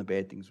learn from the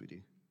bad things we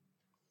do.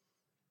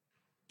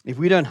 If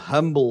we don't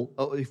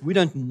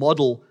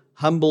model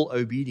humble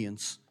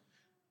obedience,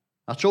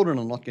 our children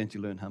are not going to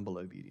learn humble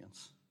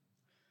obedience.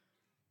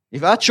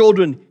 If our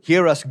children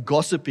hear us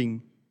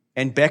gossiping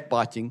and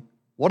backbiting,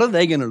 what are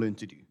they going to learn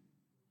to do?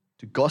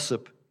 To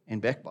gossip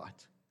and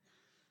backbite.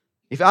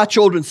 If our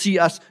children see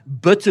us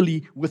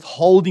bitterly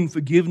withholding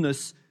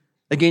forgiveness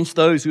against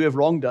those who have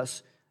wronged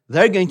us,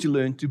 they're going to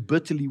learn to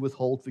bitterly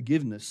withhold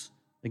forgiveness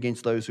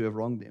against those who have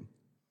wronged them.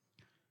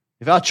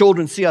 If our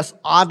children see us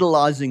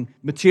idolizing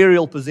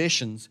material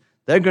possessions,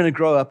 they're going to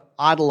grow up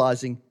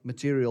idolizing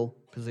material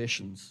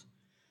possessions.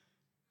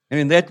 And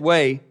in that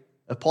way,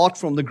 apart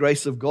from the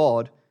grace of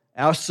God,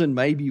 our sin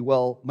may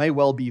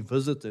well be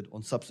visited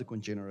on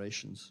subsequent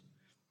generations.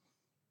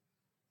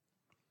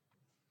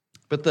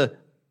 But the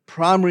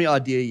primary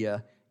idea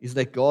here is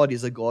that God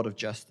is a God of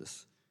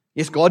justice.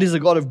 Yes, God is a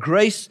God of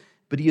grace,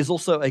 but He is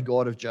also a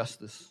God of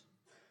justice.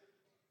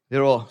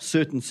 There are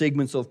certain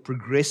segments of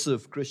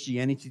progressive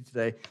Christianity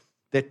today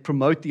that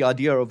promote the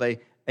idea of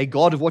a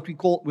God of what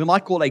we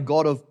might call a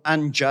God of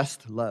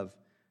unjust love.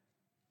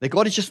 That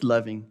God is just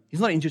loving. He's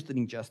not interested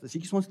in justice. He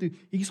just wants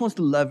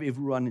to love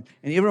everyone,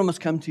 and everyone must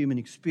come to Him and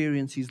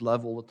experience His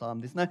love all the time.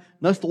 There's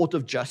no thought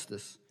of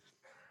justice.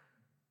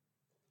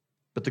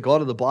 But the God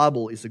of the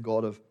Bible is a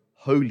God of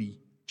holy,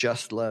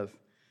 just love.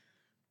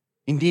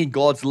 Indeed,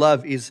 God's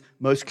love is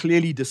most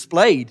clearly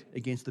displayed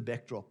against the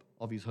backdrop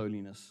of His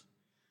holiness.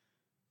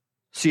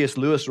 C.S.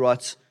 Lewis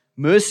writes,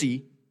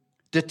 "Mercy,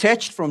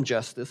 detached from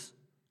justice,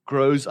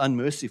 grows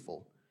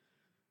unmerciful."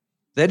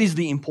 That is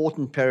the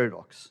important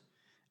paradox.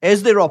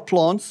 As there are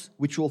plants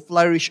which will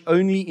flourish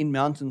only in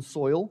mountain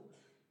soil,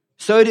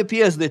 so it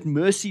appears that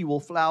mercy will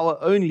flower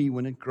only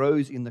when it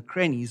grows in the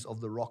crannies of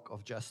the rock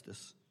of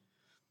justice.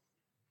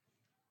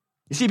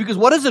 You see, because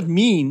what does it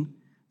mean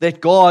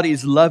that God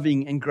is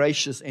loving and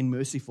gracious and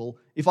merciful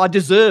if I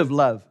deserve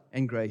love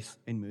and grace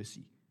and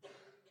mercy?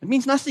 It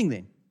means nothing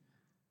then.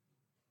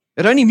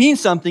 It only means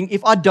something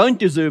if I don't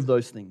deserve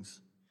those things.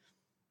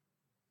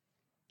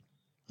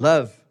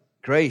 Love,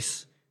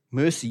 grace,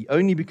 mercy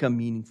only become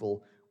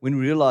meaningful when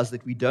we realize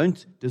that we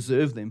don't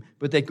deserve them,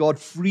 but that God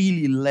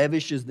freely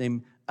lavishes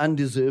them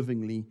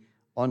undeservingly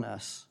on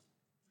us.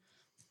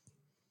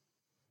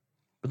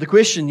 But the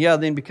question here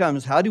then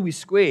becomes, how do we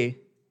square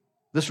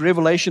this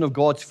revelation of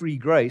God's free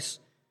grace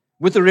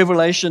with the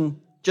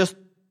revelation, just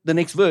the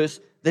next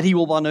verse, that He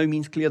will by no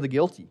means clear the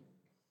guilty?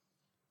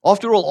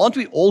 After all, aren't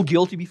we all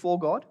guilty before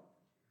God?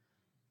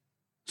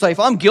 So if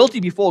I'm guilty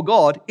before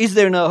God, is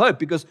there no hope?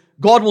 Because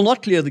God will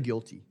not clear the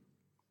guilty.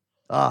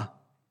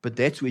 But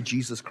that's where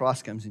Jesus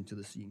Christ comes into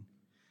the scene.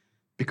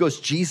 Because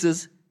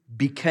Jesus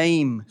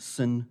became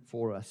sin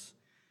for us.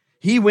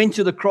 He went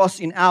to the cross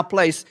in our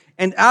place,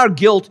 and our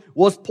guilt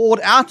was poured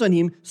out on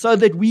Him so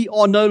that we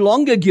are no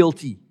longer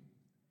guilty.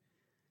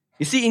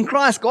 You see, in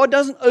Christ, God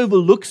doesn't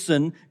overlook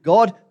sin.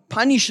 God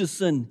punishes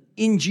sin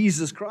in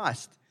Jesus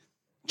Christ.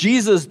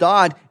 Jesus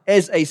died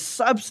as a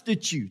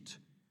substitute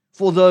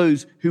for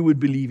those who would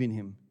believe in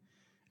Him.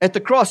 At the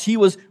cross, He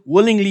was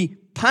willingly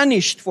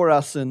punished for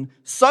our sin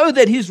so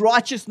that His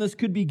righteousness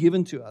could be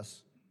given to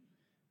us.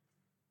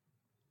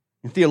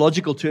 In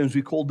theological terms,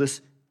 we call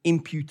this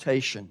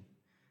imputation.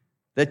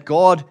 That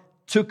God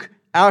took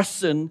our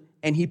sin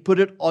and He put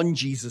it on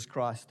Jesus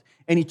Christ.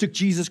 And He took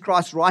Jesus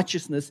Christ's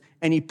righteousness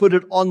and He put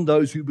it on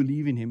those who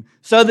believe in Him.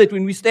 So that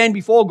when we stand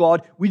before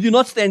God, we do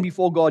not stand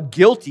before God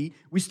guilty.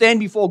 We stand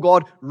before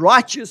God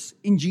righteous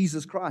in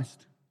Jesus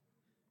Christ.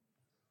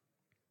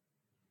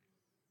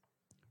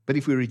 But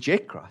if we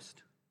reject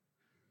Christ,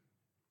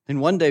 then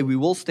one day we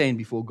will stand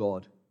before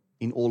God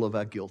in all of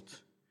our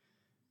guilt.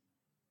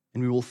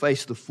 And we will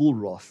face the full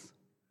wrath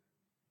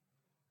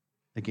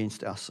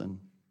against our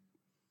sin.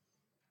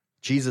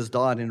 Jesus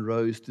died and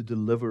rose to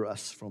deliver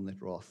us from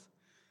that wrath.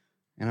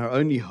 And our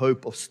only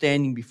hope of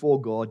standing before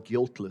God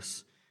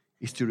guiltless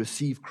is to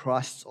receive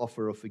Christ's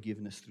offer of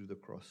forgiveness through the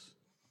cross.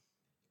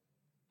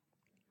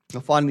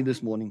 Now finally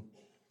this morning,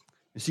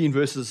 you see in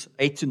verses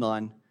 8 to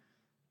 9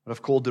 what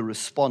I've called the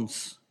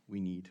response we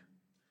need.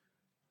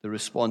 The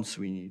response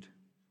we need.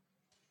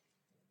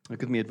 Look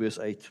with me at verse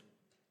 8.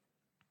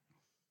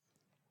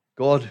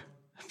 God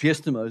appears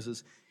to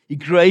Moses. He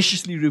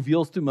graciously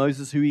reveals to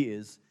Moses who He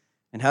is.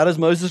 And how does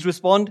Moses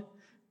respond?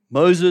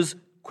 Moses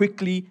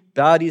quickly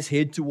bowed his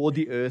head toward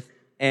the earth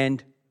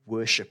and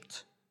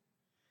worshipped.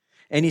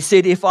 And he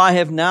said, "If I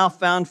have now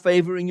found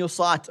favor in your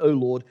sight, O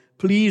Lord,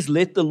 please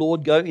let the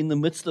Lord go in the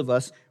midst of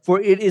us,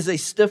 for it is a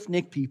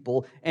stiff-necked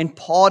people, and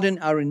pardon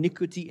our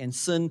iniquity and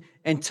sin,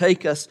 and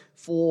take us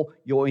for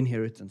your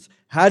inheritance."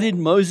 How did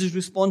Moses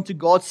respond to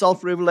God's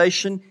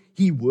self-revelation?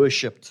 He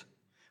worshipped.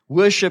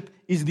 Worship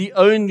is the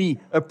only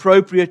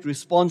appropriate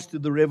response to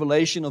the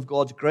revelation of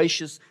God's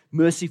gracious,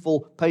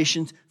 merciful,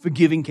 patient,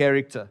 forgiving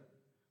character.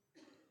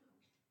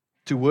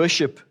 To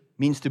worship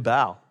means to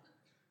bow.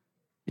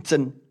 It's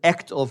an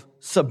act of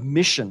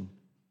submission.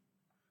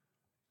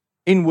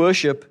 In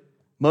worship,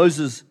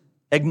 Moses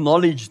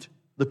acknowledged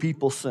the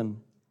people's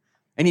sin,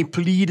 and he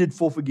pleaded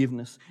for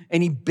forgiveness,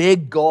 and he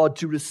begged God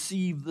to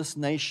receive this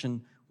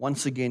nation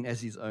once again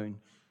as His own.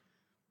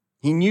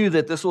 He knew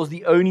that this was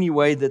the only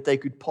way that they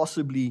could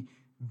possibly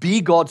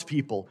be God's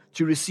people,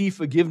 to receive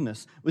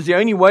forgiveness. It was the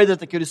only way that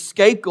they could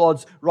escape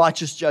God's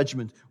righteous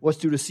judgment, was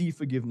to receive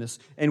forgiveness.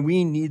 And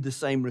we need the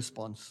same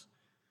response.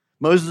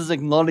 Moses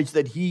acknowledged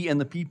that he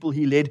and the people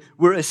he led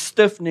were a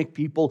stiff-necked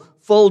people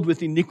filled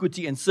with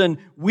iniquity and sin.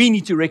 We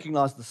need to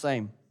recognize the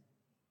same.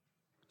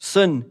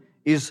 Sin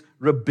is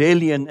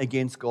rebellion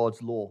against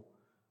God's law.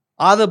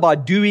 Either by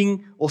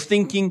doing or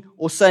thinking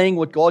or saying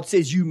what God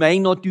says you may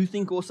not do,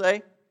 think, or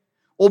say,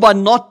 or by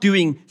not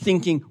doing,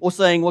 thinking, or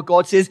saying what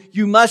God says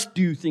you must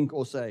do, think,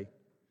 or say.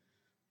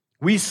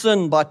 We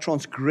sin by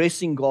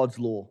transgressing God's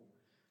law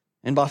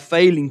and by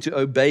failing to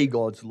obey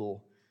God's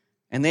law.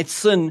 And that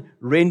sin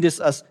renders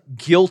us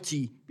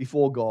guilty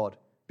before God,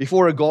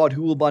 before a God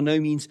who will by no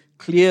means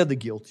clear the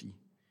guilty.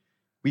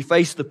 We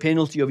face the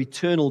penalty of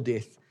eternal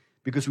death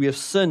because we have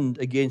sinned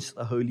against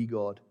a holy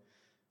God.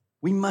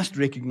 We must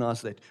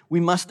recognize that. We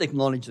must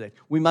acknowledge that.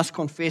 We must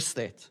confess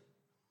that.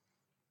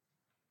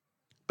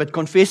 But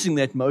confessing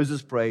that,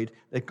 Moses prayed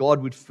that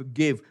God would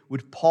forgive,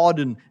 would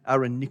pardon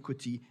our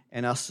iniquity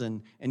and our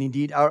sin. And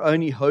indeed, our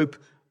only hope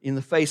in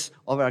the face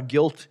of our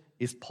guilt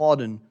is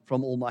pardon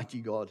from Almighty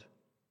God.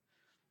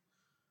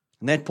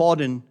 And that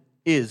pardon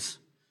is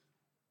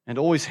and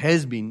always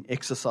has been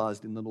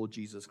exercised in the Lord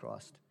Jesus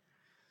Christ.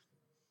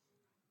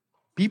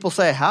 People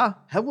say, how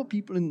were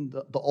people in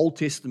the Old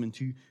Testament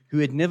who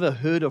had never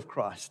heard of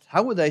Christ,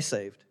 how were they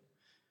saved?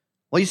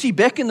 Well, you see,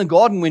 back in the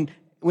garden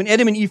when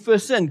Adam and Eve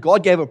first sinned,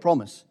 God gave a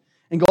promise.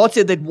 And God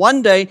said that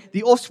one day,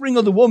 the offspring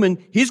of the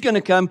woman, he's going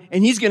to come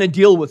and he's going to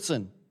deal with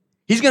sin.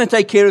 He's going to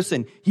take care of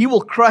sin. He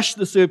will crush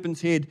the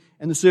serpent's head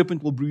and the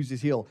serpent will bruise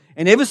his heel.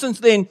 And ever since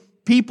then,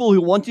 people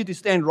who wanted to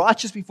stand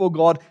righteous before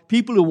God,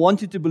 people who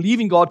wanted to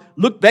believe in God,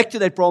 looked back to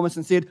that promise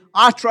and said,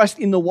 I trust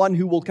in the one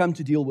who will come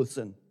to deal with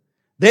sin.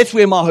 That's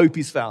where my hope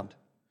is found.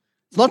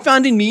 It's not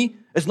found in me.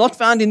 It's not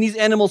found in these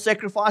animal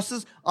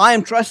sacrifices. I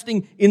am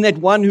trusting in that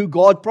one who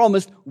God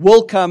promised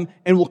will come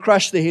and will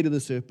crush the head of the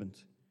serpent.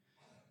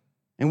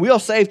 And we are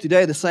saved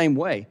today the same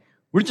way.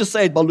 We're just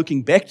saved by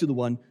looking back to the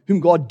one whom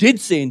God did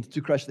send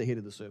to crush the head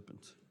of the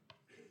serpent.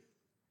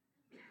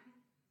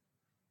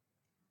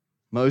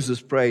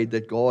 Moses prayed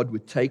that God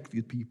would take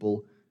the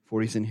people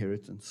for his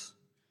inheritance.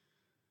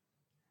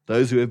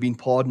 Those who have been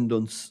pardoned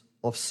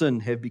of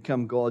sin have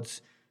become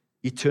God's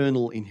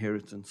eternal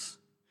inheritance.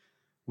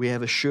 We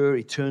have a sure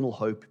eternal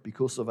hope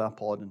because of our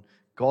pardon.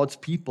 God's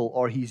people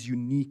are his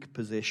unique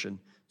possession.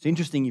 It's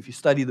interesting if you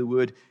study the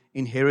word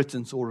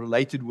inheritance or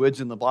related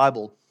words in the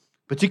Bible,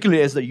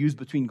 particularly as they're used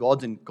between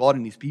God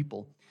and his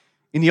people.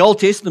 In the Old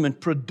Testament,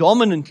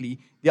 predominantly,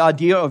 the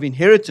idea of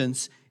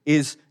inheritance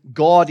is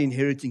God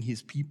inheriting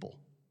his people.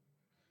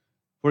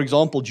 For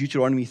example,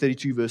 Deuteronomy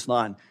 32 verse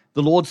 9,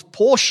 the Lord's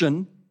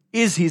portion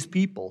is his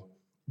people.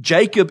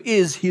 Jacob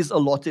is his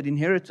allotted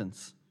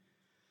inheritance.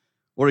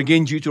 Or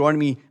again,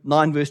 Deuteronomy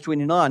 9 verse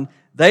 29,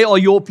 they are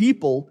your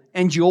people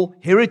and your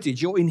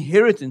heritage, your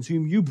inheritance,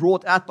 whom you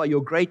brought out by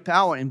your great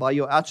power and by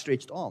your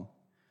outstretched arm.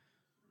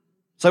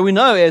 So we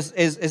know,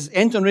 as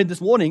Anton read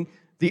this morning,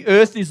 the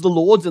earth is the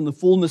Lord's and the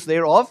fullness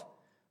thereof,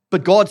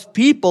 but God's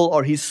people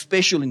are his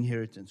special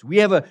inheritance. We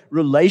have a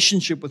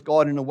relationship with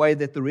God in a way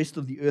that the rest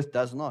of the earth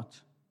does not.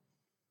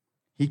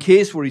 He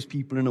cares for his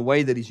people in a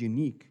way that is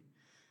unique.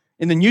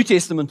 In the New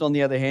Testament, on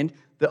the other hand,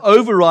 the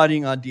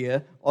overriding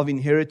idea of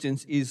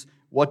inheritance is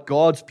what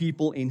God's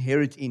people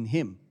inherit in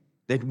him,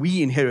 that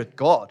we inherit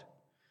God.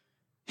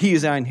 He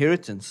is our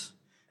inheritance.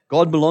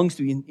 God belongs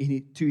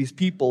to his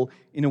people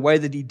in a way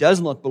that he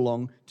does not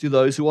belong to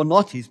those who are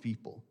not his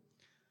people.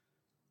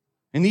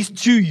 And these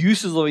two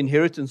uses of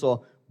inheritance are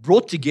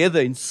brought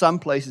together in some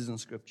places in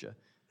Scripture.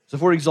 So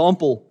for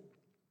example,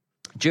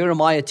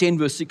 Jeremiah 10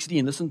 verse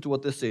 16, listen to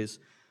what this says.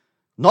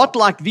 Not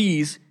like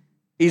these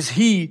is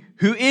he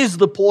who is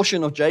the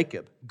portion of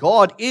Jacob.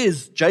 God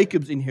is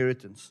Jacob's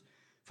inheritance.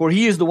 For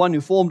he is the one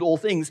who formed all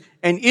things,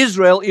 and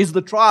Israel is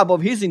the tribe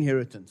of his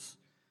inheritance.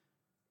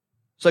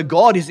 So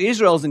God is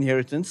Israel's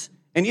inheritance,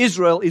 and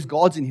Israel is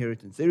God's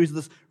inheritance. There is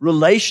this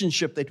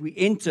relationship that we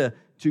enter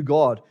to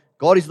God.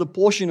 God is the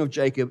portion of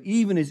Jacob,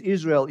 even as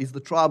Israel is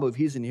the tribe of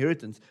his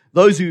inheritance.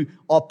 Those who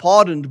are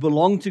pardoned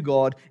belong to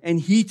God,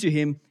 and he to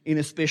him in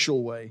a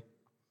special way.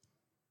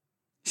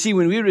 See,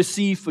 when we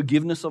receive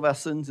forgiveness of our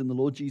sins in the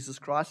Lord Jesus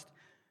Christ,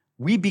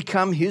 we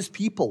become his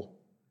people,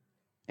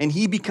 and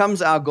he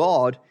becomes our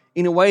God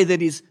in a way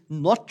that is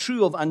not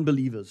true of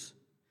unbelievers.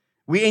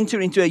 We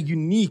enter into a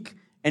unique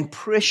and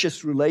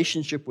precious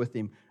relationship with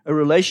him, a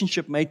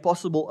relationship made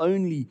possible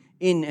only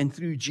in and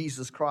through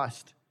Jesus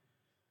Christ.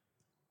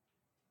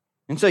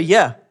 And so,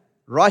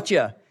 right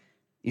here,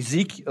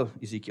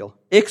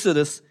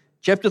 Exodus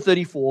chapter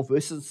 34,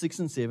 verses 6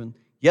 and 7,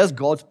 here's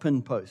God's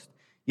pin post.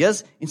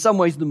 Here's, in some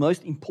ways, the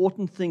most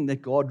important thing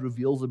that God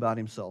reveals about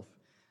himself,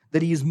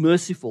 that he is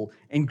merciful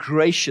and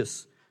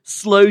gracious,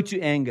 slow to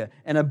anger,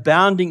 and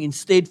abounding in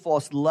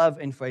steadfast love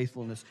and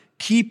faithfulness,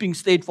 keeping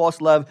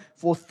steadfast love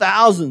for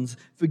thousands,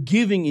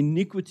 forgiving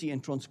iniquity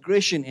and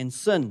transgression and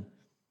sin.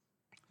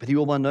 But he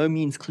will by no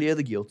means clear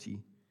the guilty,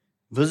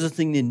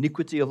 visiting the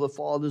iniquity of the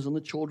fathers and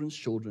the children's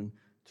children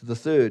to the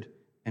third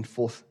and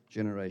fourth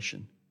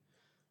generation.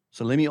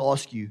 So let me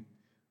ask you,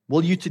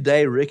 will you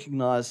today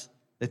recognize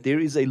that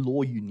there is a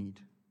law you need,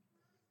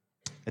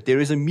 that there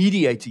is a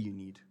mediator you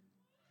need,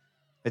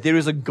 that there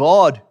is a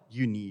God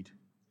you need,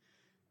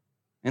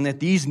 and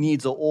that these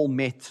needs are all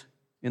met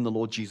in the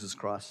Lord Jesus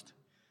Christ?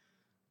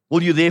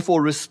 Will you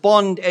therefore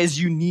respond as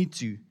you need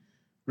to,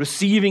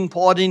 receiving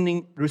pardon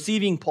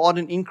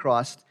in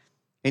Christ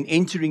and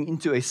entering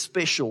into a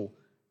special,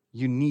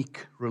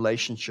 unique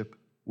relationship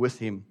with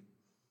him?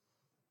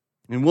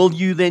 And will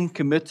you then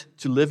commit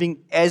to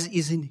living as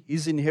is in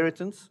his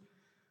inheritance,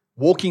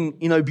 walking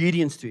in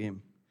obedience to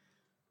him,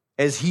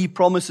 as he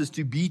promises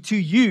to be to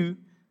you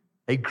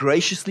a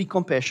graciously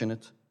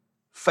compassionate,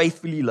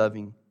 faithfully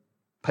loving,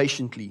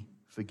 patiently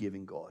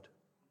forgiving God?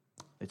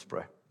 Let's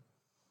pray.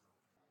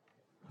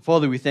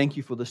 Father, we thank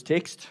you for this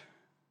text.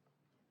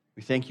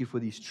 We thank you for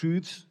these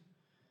truths.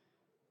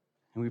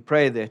 And we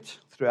pray that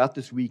throughout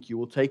this week you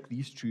will take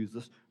these truths,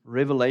 this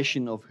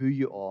revelation of who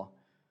you are,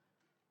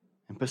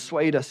 and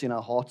persuade us in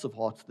our hearts of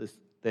hearts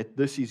that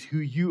this is who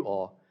you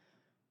are,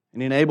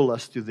 and enable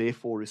us to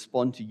therefore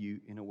respond to you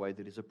in a way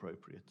that is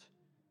appropriate.